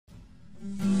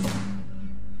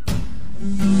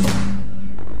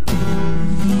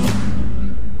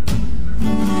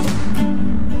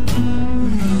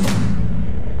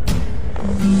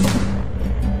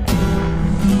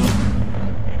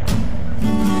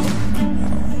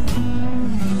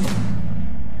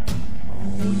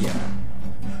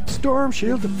Storm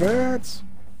shield defense.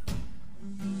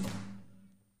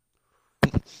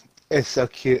 It's so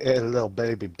cute, a little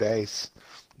baby base.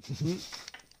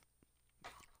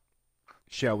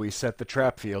 Shall we set the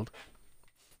trap field?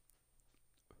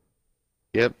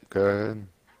 Yep, go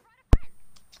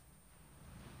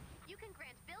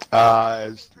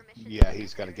ahead. Yeah,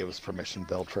 he's got to give us permission to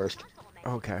build first.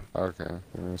 Okay. Okay,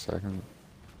 give me a second.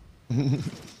 I'm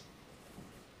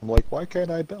like, why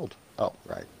can't I build? Oh,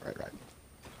 right.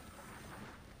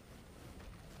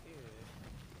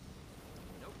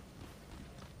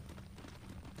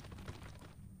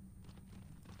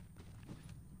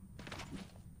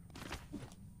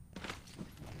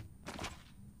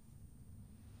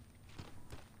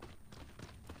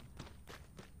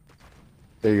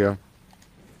 There you go.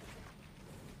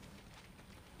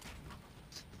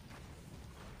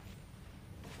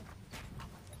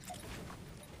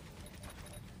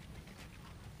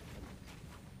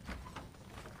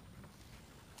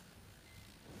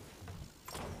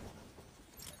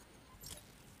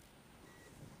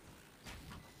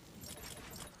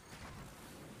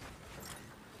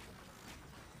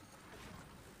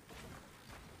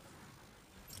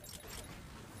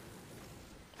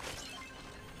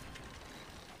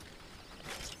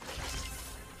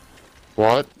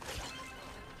 What?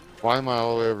 Why am I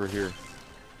all the way over here?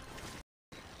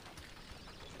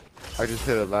 I just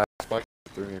hit a last spike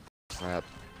through me across the map.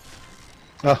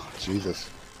 Oh, Jesus.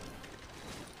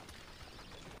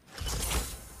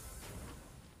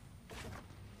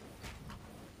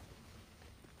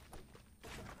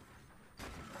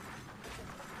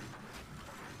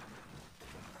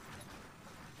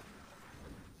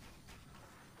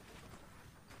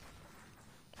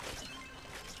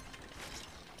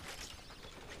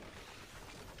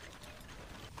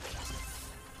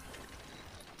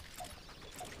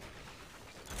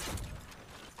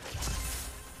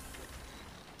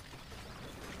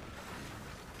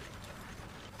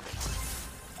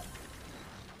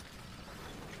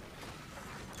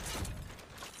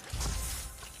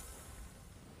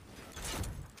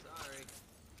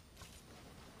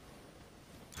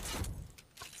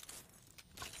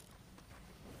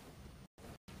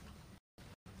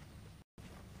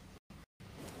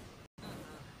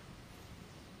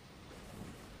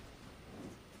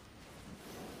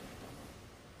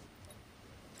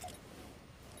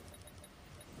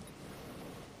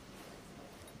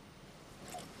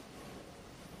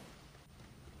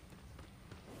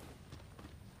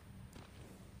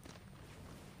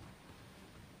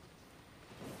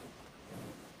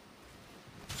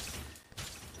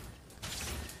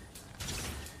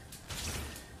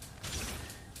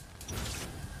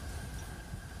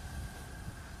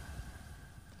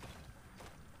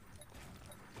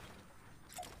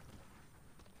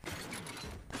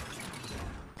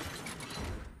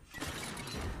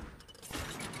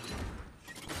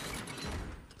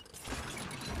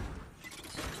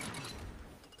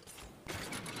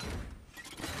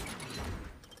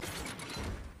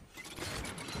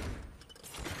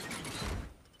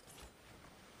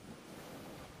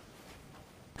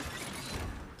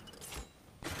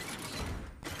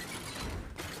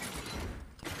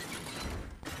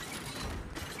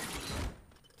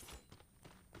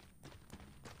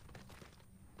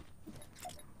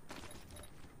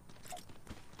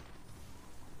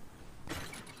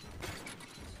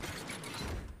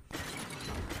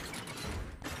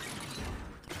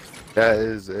 That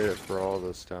is it for all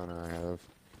the stone I have.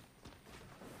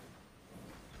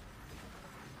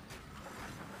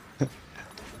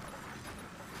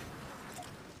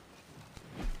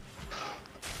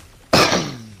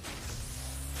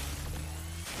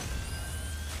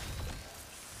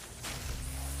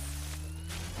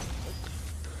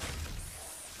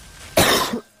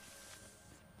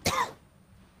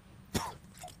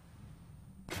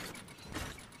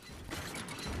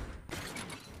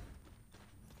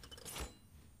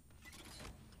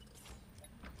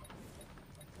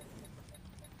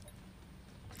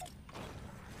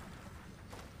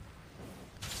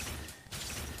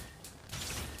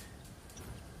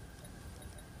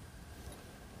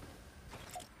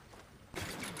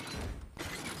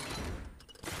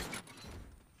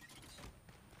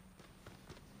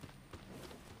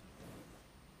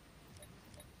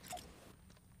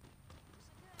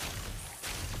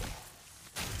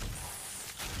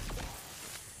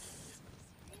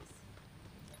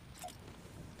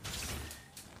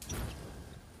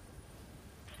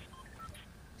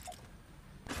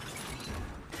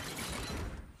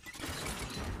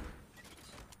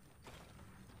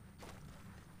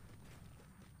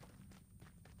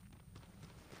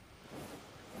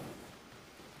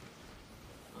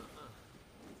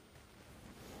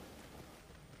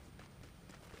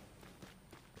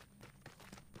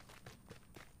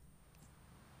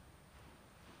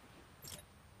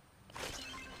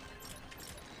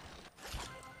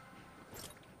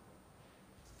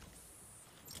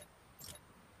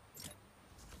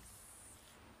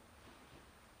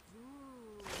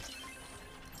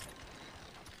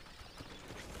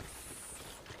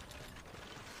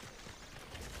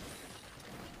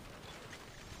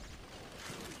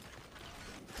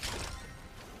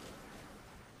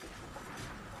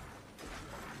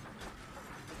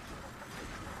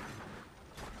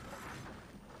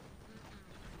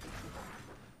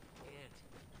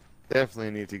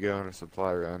 Definitely need to go on a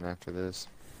supply run after this.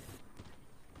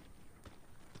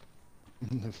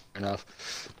 Fair enough.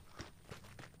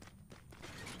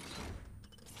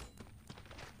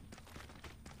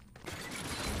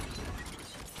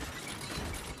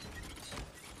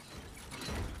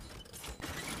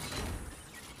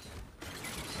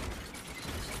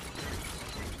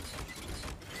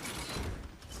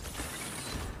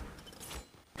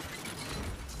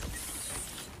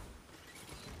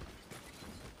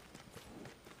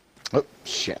 Oh,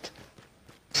 shit.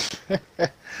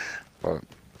 But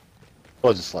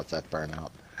We'll just let that burn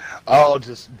out. Oh,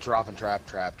 just drop and trap.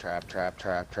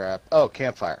 Oh,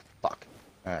 campfire. Fuck.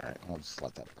 Alright, we'll just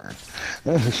let that burn.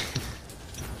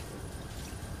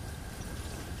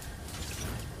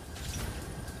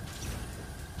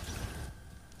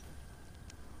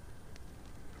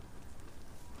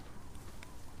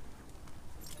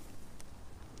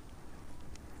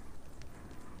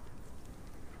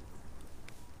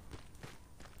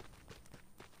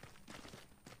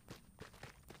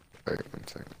 wait 1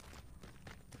 second.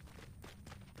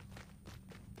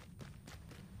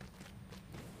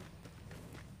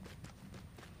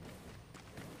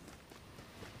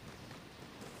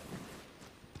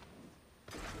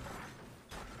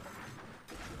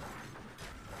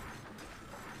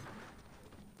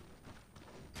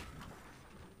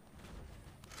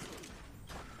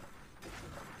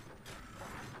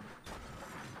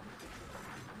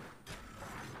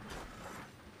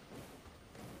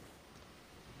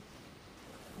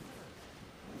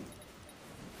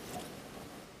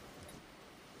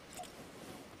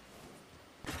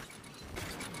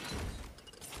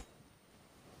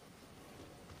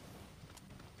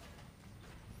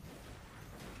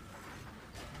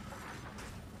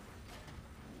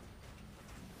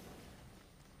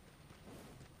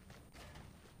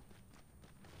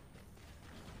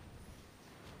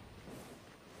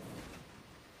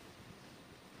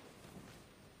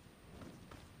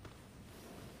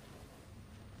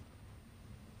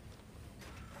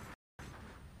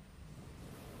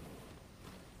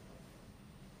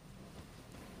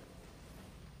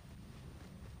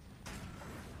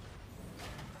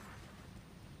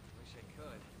 Wish I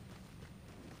could.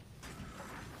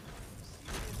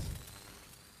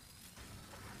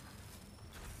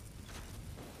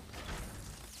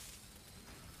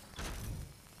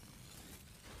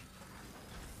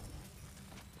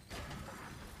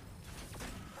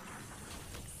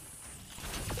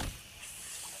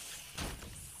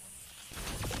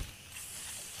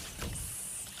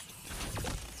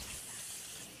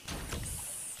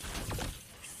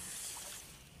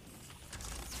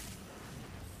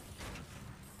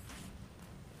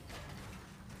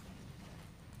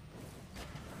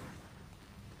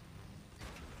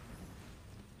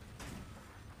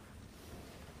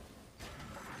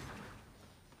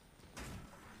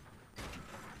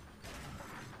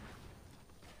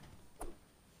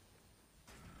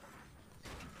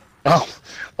 Oh,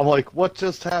 I'm like, what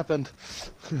just happened?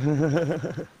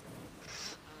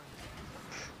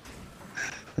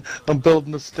 I'm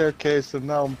building a staircase and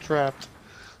now I'm trapped.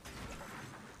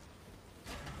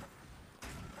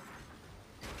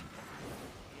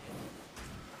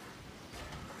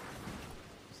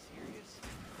 Serious?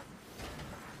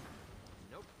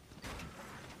 Nope.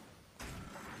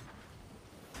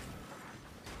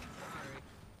 Sorry.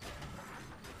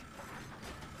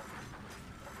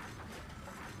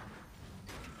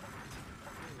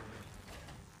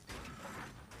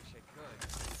 Wish I could.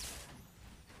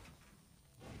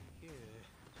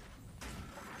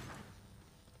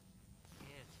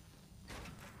 Can't.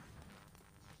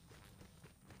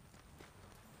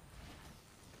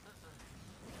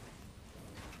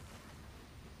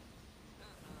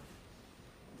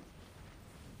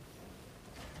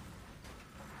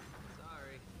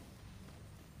 Sorry.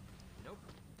 Nope.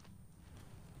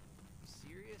 You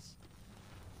serious?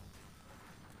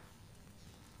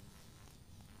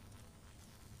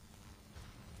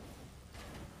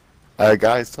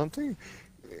 Guys, something.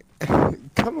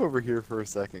 Come over here for a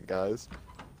second, guys.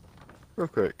 Real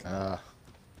quick. As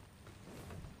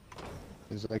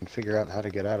I can figure out how to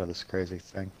get out of this crazy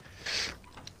thing.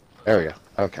 There we go.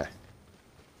 Okay.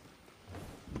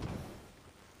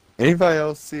 Anybody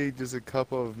else see just a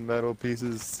couple of metal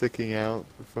pieces sticking out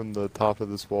from the top of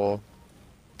this wall?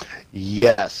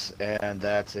 Yes, and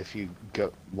that's if you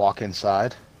walk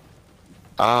inside.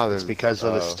 Ah, It's there's. because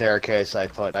of the Oh, staircase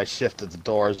I shifted the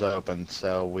doors open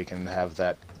so we can have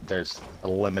that. There's a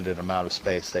limited amount of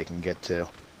space they can get to,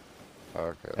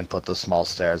 okay. and put the small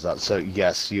stairs up. So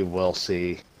yes, you will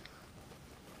see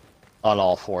on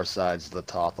all four sides the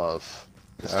top of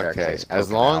The Okay, staircase as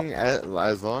poking long out.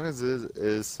 as long as it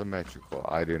is symmetrical,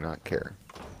 I do not care.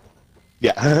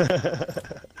 Yeah.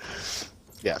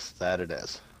 Yes, that it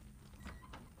is.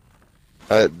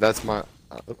 That's my.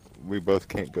 We both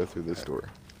can't go through this door.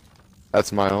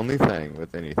 That's my only thing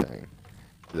with anything.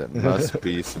 That must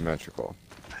be symmetrical.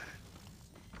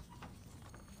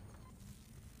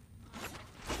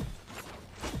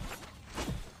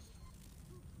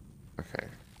 Okay.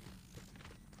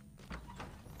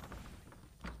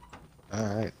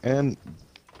 All right, and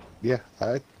yeah,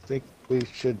 I think we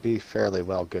should be fairly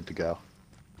well good to go.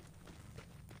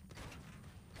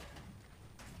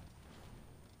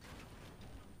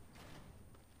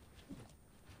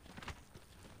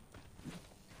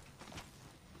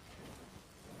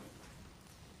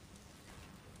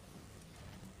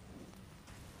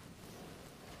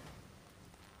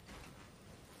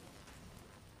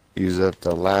 Use up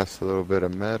the last little bit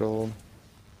of metal.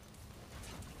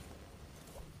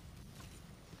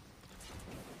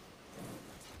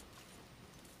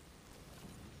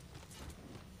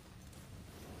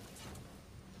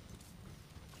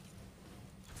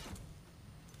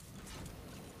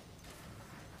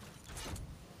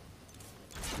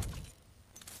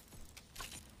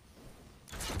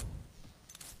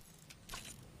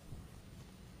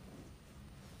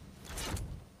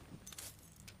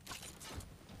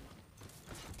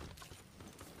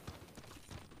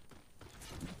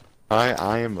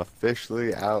 I am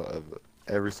officially out of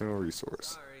every single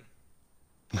resource.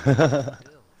 Sorry. Still.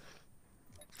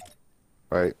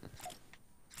 Right?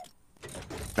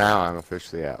 Now I'm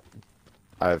officially out.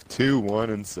 I have 2, 1,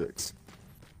 and 6.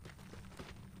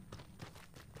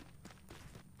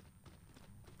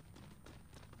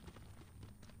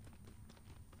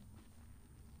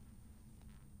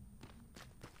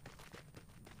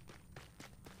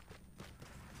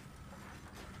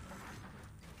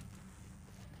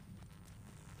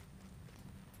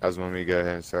 Guys, want me to go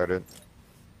ahead and start it?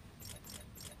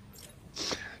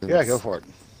 Yeah, go for it.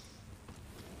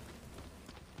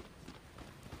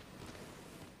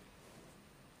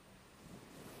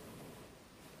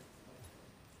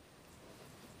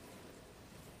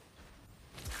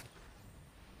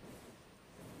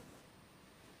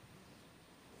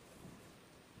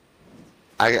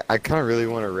 I kind of really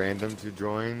want a random to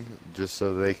join, just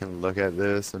so they can look at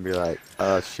this and be like,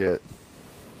 oh shit.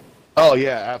 Oh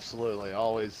yeah, absolutely.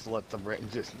 Always let them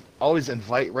just always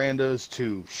invite randos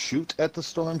to shoot at the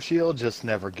storm shield. Just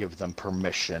never give them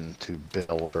permission to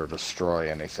build or destroy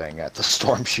anything at the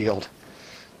storm shield.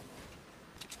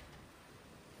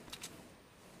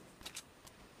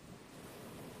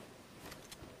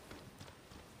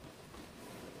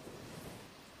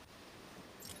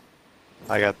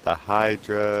 I got the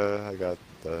Hydra, I got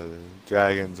the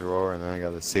Dragon's Roar, and then I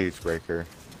got the Siege Breaker.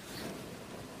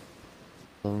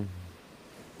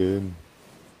 Good.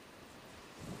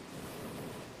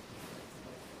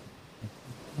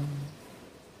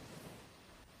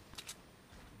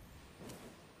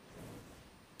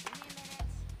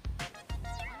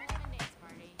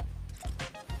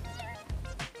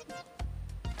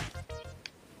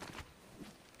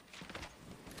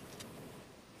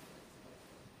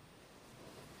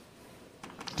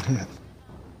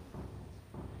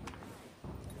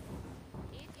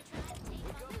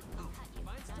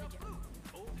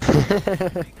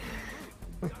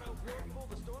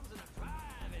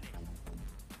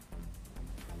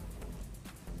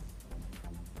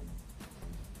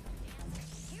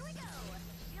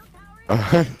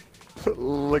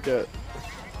 Look at.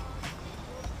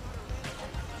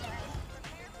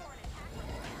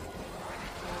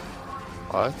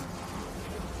 What?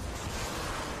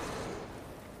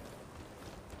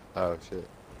 Oh shit.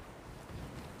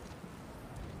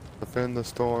 Defend the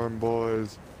storm,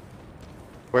 boys.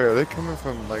 Wait, are they coming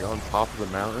from like on top of the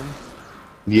mountain?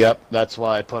 Yep, that's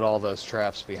why I put all those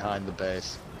traps behind the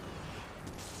base.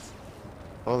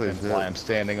 Holy And shit. why I'm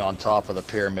standing on top of the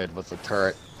pyramid with the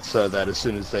turret, so that as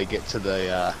soon as they get to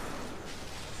the,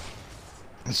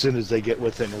 as soon as they get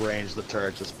within range, the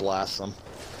turret just blasts them.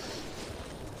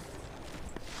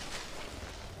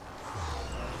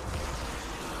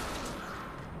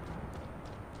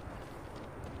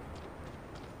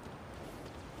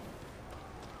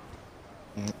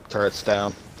 Turret's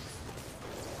down.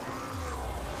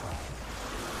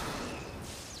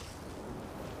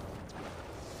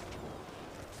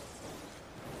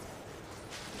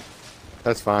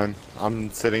 That's fine.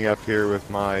 I'm sitting up here with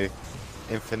my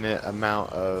infinite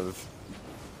amount of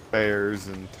bears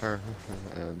and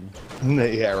and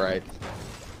Yeah, right.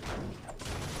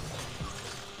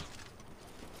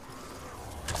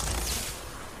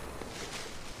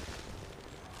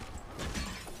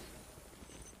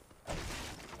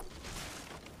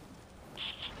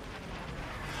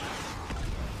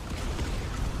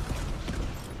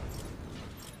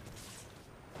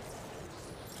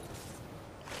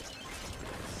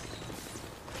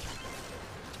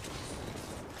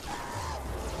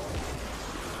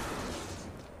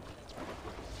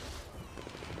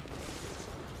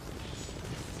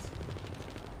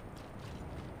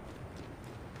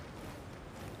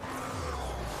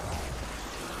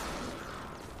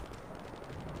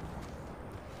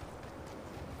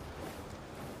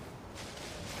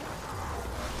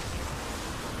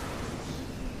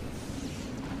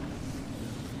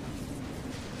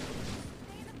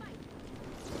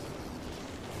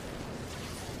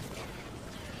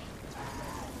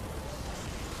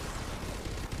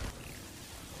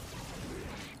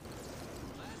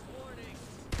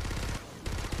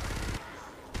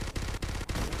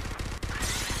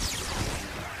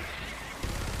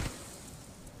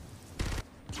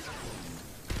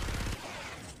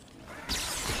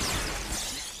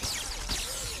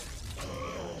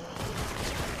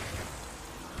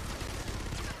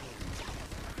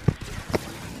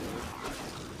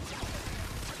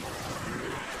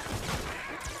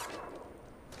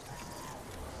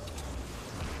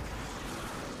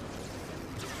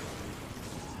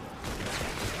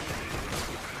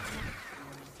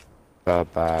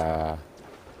 Ba-ba.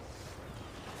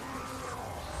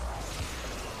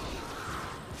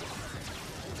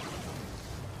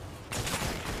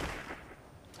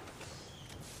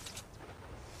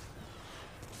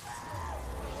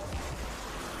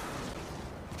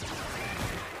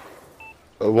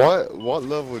 What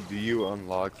level do you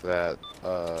unlock that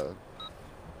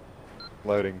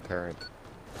loading current?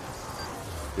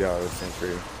 Yeah, the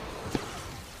sentry.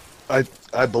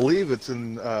 I believe it's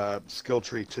in skill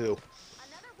tree 2.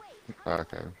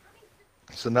 Okay.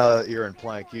 So now that you're in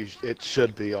plank, it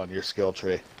should be on your skill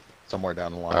tree somewhere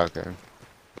down the line. Okay.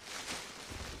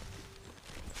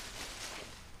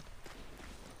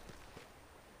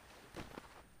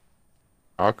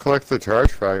 I'll collect the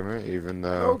charge fragment, even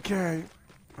though. Okay.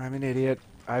 I'm an idiot.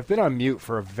 I've been on mute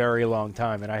for a very long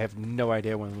time, and I have no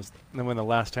idea when the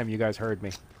last time you guys heard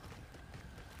me.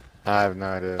 I have no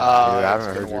idea. I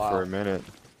haven't heard you for a minute.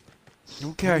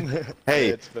 Okay. Hey,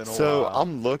 It's been a so while.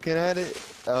 I'm looking at it.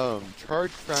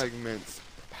 Charge fragments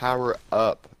power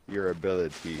up your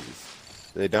abilities.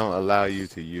 They don't allow you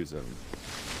to use them.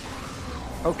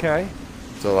 Okay.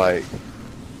 So like,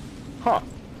 Huh.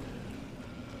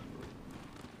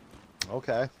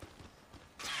 Okay.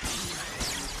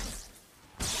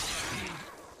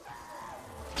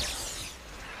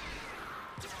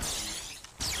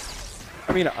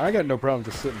 I mean, I got no problem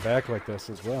just sitting back like this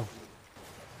as well.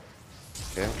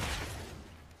 yeah.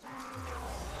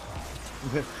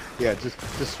 Yeah,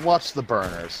 just watch the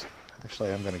burners.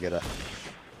 Actually, I'm gonna go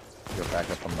back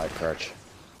up on my perch.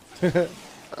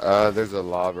 There's a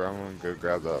lobber. I'm gonna go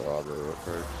grab that lobber real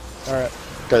quick. Alright.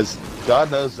 Because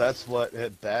God knows that's what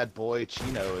bad boy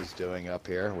Chino is doing up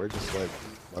here. We're just like,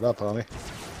 what up, homie?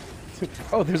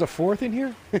 Oh, there's a fourth in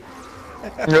here? Yeah,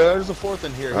 there's a fourth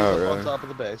in here. He's Oh, up on really? top of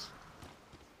the base.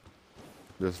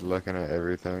 Just looking at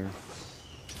everything.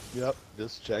 Yep,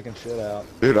 just checking shit out.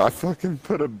 Dude, I fucking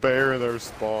put a bear in their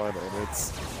spawn and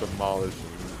it's demolishing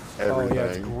everything. Oh, yeah,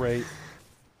 it's great.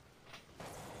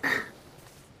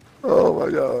 Oh my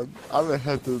god. I haven't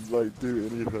had to like do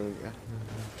anything.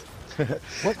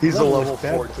 What He's a level is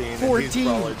that? 14, and 14. he's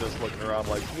probably just looking around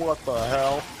like, what the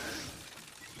hell?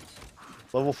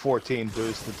 Level 14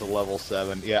 boosted to level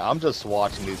 7. Yeah, I'm just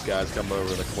watching these guys come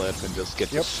over the cliff and just get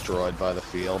destroyed by the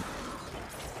field.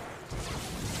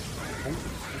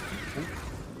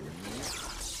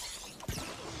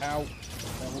 Ow.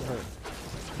 That will hurt.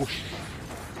 Whoosh.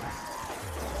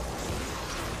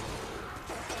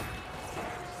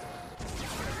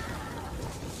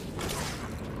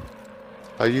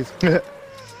 I use.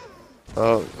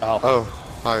 Oh. Ow. Oh.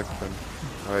 Hi, friend.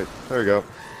 Alright, there we go.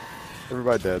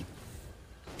 Everybody dead.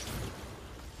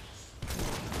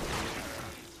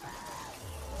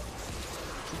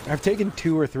 I've taken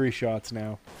 2 or 3 shots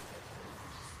now.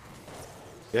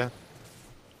 Yeah.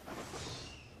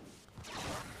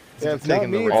 Yeah, It's not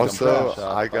taking the me, random Also, shot,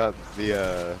 I but- got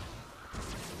the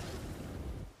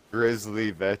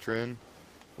Grizzly Veteran,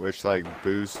 which like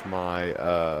boosts my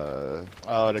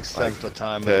Oh, it extends like the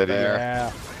time of Teddy. the bear.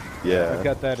 Yeah. yeah. I've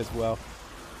got that as well.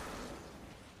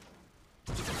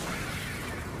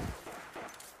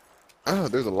 Oh,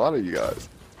 there's a lot of you guys.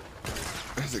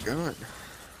 How's it going?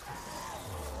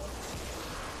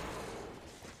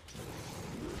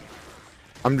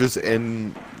 I'm just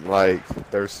in like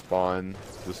their spawn,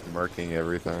 just murking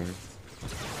everything.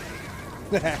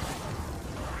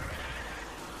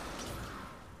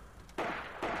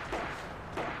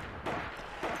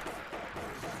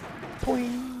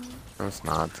 Boing. No, it's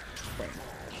not.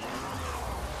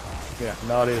 Yeah,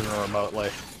 not even remotely.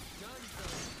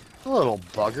 A little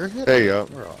bugger. There you go.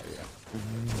 Where are you?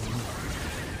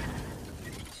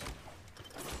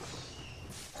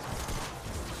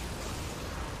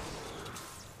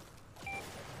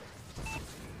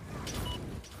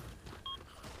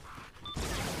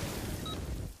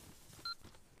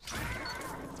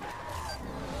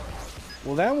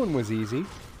 Well, that one was easy.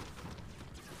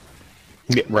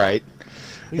 Yeah, right.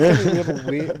 We have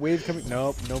a wave coming.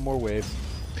 Nope, no more waves.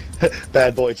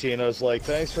 Bad boy Chino's like,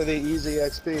 thanks for the easy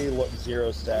XP. Look, 0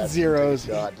 stats. Zeros.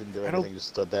 God didn't do I don't- anything. Just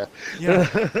stood there. Yeah.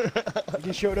 He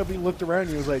just showed up, he looked around, and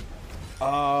he was like,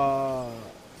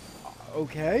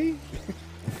 okay?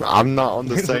 I'm not on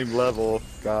the same level,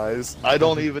 guys. I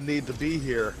don't even need to be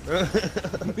here.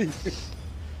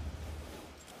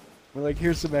 We're like,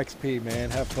 here's some XP,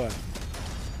 man. Have fun.